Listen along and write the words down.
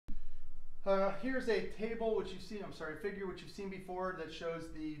Here's a table which you've seen, figure which you've seen before that shows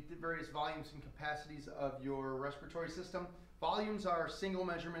the various volumes and capacities of your respiratory system. Volumes are single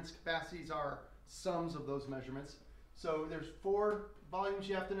measurements, capacities are sums of those measurements. So there's 4 volumes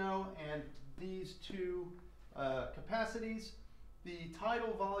you have to know, and these 2 capacities. The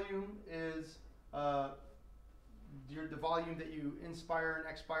tidal volume is the volume that you inspire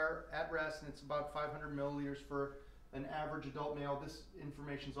and expire at rest, and it's about 500 milliliters for an average adult male. This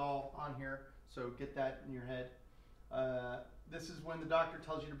information's all on here, so get that in your head. This is when the doctor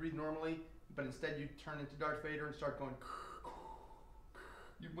tells you to breathe normally, but instead you turn into Darth Vader and start going.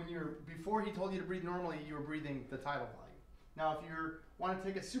 Before he told you to breathe normally, you were breathing the tidal volume. Now, if you want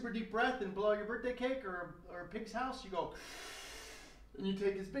to take a super deep breath and blow out your birthday cake or a pig's house, you go, and you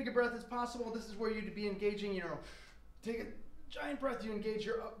take as big a breath as possible. This is where you'd be engaging, take a giant breath. You engage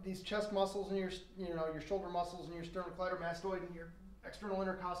these chest muscles and your shoulder muscles and your sternocleidomastoid and your external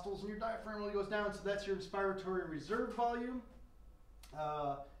intercostals, and your diaphragm really goes down. So that's your inspiratory reserve volume.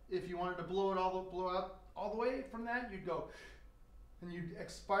 If you wanted to blow out all the way from that, you'd go and you'd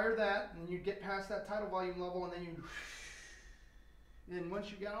expire that, and you'd get past that tidal volume level, and then and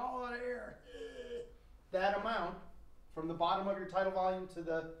once you got all that air, that amount from the bottom of your tidal volume to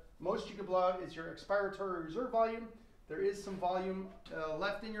the most you can blow out is your expiratory reserve volume. There is some volume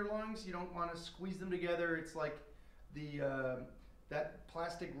left in your lungs. You don't want to squeeze them together. It's like that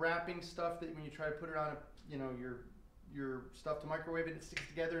plastic wrapping stuff that when you try to put it on your stuff to microwave it, it sticks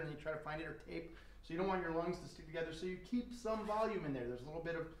together, and you try to find it, or tape. So you don't want your lungs to stick together. So you keep some volume in there. There's a little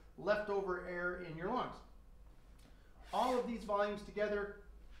bit of leftover air in your lungs. All of these volumes together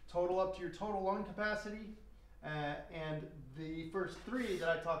total up to your total lung capacity. And the first 3 that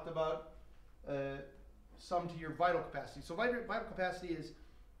I talked about sum to your vital capacity. So vital capacity is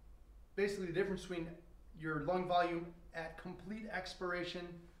basically the difference between your lung volume at complete expiration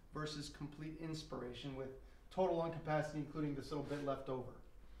versus complete inspiration, with total lung capacity including this little bit left over.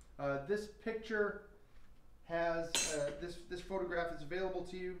 This picture has, this photograph is available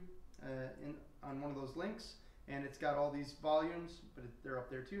to you on one of those links, and it's got all these volumes, but they're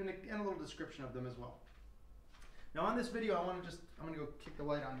up there too, and a little description of them as well. Now on this video, I'm going to go kick the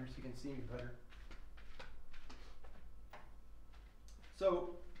light on here so you can see me better.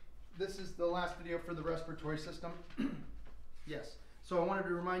 So this is the last video for the respiratory system. Yes. So I wanted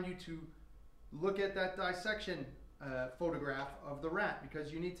to remind you to look at that dissection photograph of the rat,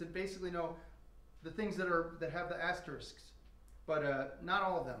 because you need to basically know the things that have the asterisks, but not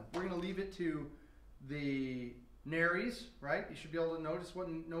all of them. We're going to leave it to the nares, right? You should be able to know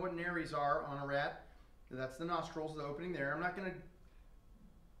what nares are on a rat. That's the nostrils, the opening there. I'm not going to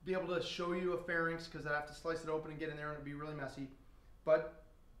be able to show you a pharynx because I have to slice it open and get in there, and it'd be really messy. But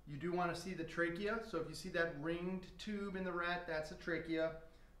you do want to see the trachea. So if you see that ringed tube in the rat, that's a trachea.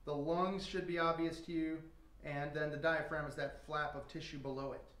 The lungs should be obvious to you, and then the diaphragm is that flap of tissue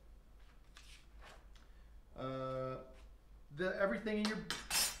below it.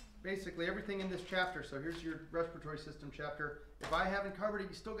 Basically everything in this chapter. So here's your respiratory system chapter. If I haven't covered it,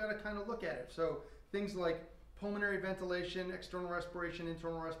 you still got to kind of look at it. So things like pulmonary ventilation, external respiration,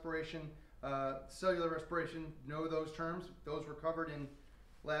 internal respiration, cellular respiration, know those terms. Those were covered in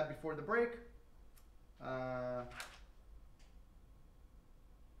lab before the break.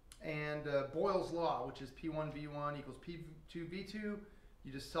 And Boyle's law, which is P1V1 equals P2V2.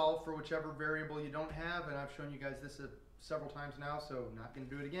 You just solve for whichever variable you don't have, and I've shown you guys this several times now, so not going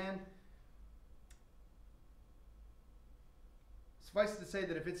to do it again. Suffice it to say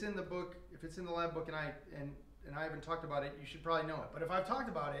that if it's in the book, if it's in the lab book, and I haven't talked about it, you should probably know it. But if I've talked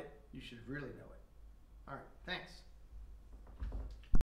about it, you should really know it. All right, thanks.